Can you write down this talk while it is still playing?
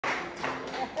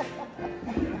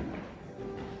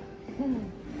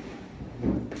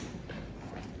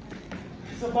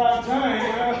It's about time,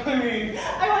 you know? I mean...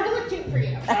 I want to look cute for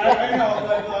you. I know,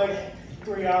 but like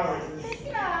 3 hours is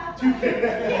too big. I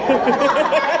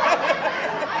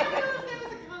knew it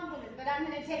was a compliment, but I'm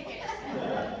going to take it.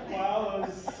 Wow, it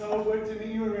was so good to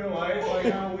meet you in real life, like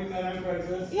how we met on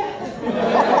Craigslist. Yeah. A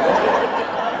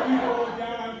lot of people look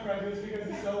down on Craigslist because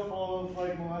it's so full of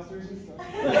like molesters and stuff.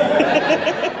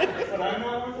 But I'm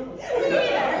not one of those. Me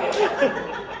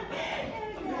either.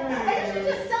 I usually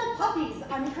just sell puppies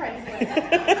on Craigslist.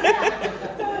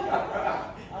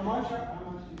 How much do you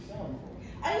sell them for?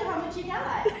 I don't know how much you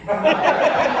got.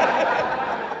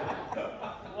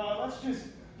 Well, let's just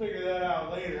figure that out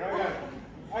later.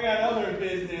 I got other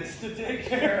business to take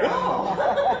care of.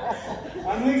 Oh.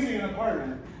 I'm leasing an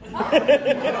apartment. Oh. So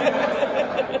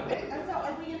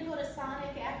are we going to go to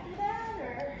Sonic after that,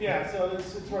 or? Yeah, so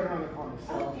it's right around the corner.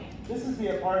 So Okay. this is the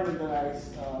apartment that I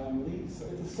lease.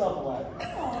 It's a sublet.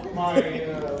 Oh, My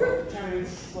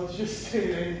tenants, let's just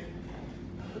say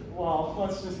well,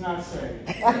 let's just not say.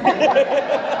 Okay.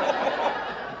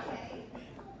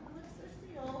 Lips are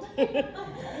sealed.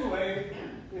 Anyway,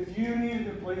 if you needed a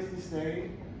place to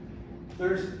stay,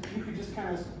 you could just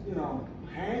kind of,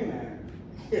 hang there.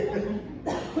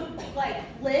 Like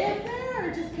live there,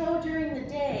 or just go during the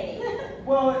day?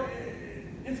 Well,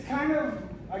 it's kind of,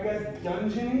 I guess,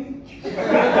 dungeony.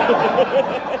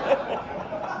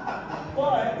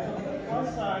 But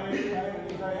plus side is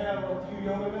I have a few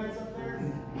yoga mats up there.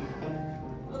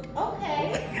 Okay.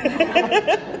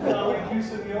 So we do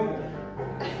some yoga.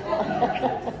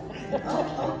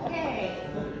 Oh, okay.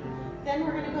 Then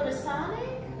we're gonna go to Sonic?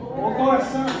 We'll go to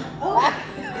Sonic. Oh.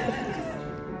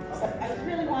 I was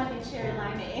really wanting cherry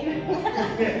limeade.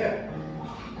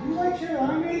 You like cherry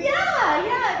limeade?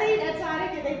 Yeah. They at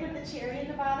Sonic and they put the cherry in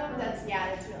the bottom. That's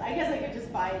really. I guess I could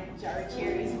just buy a jar of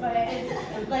cherries, but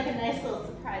it's like a nice little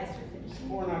surprise for finishing.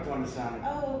 We're not going to Sonic.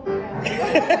 Oh, yeah.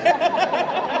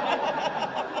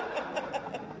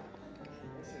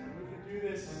 Listen, we could do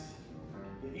this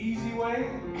the easy way.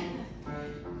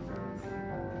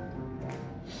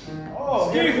 Oh,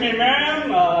 excuse me, ma'am.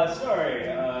 Sorry.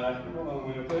 Hold on a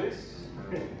minute, please.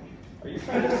 Are you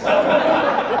trying to sell?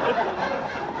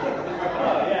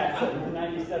 Oh, yeah, it's a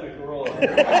 97 Corolla.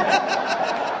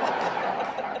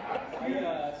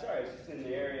 Sorry, I was just in the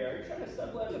area. Are you trying to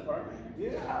sublet an apartment?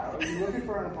 Yeah. Are you looking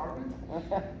for an apartment?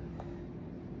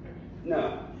 No.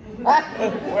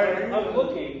 I'm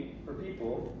looking for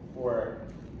people who are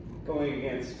going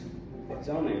against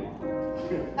zoning law.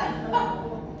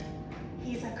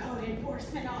 He's a code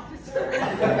enforcement officer.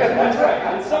 That's right.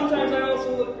 And sometimes I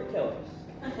also look for killers.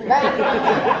 I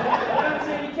don't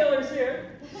see any killers here.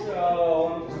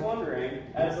 So I'm just wondering,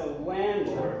 as a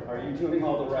landlord, are you doing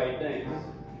all the right things?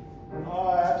 Oh,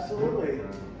 absolutely.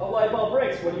 A light bulb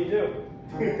breaks, what do you do?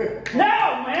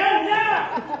 No, man, no!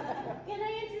 Can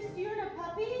I interest you in a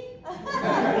puppy?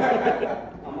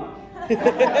 How much?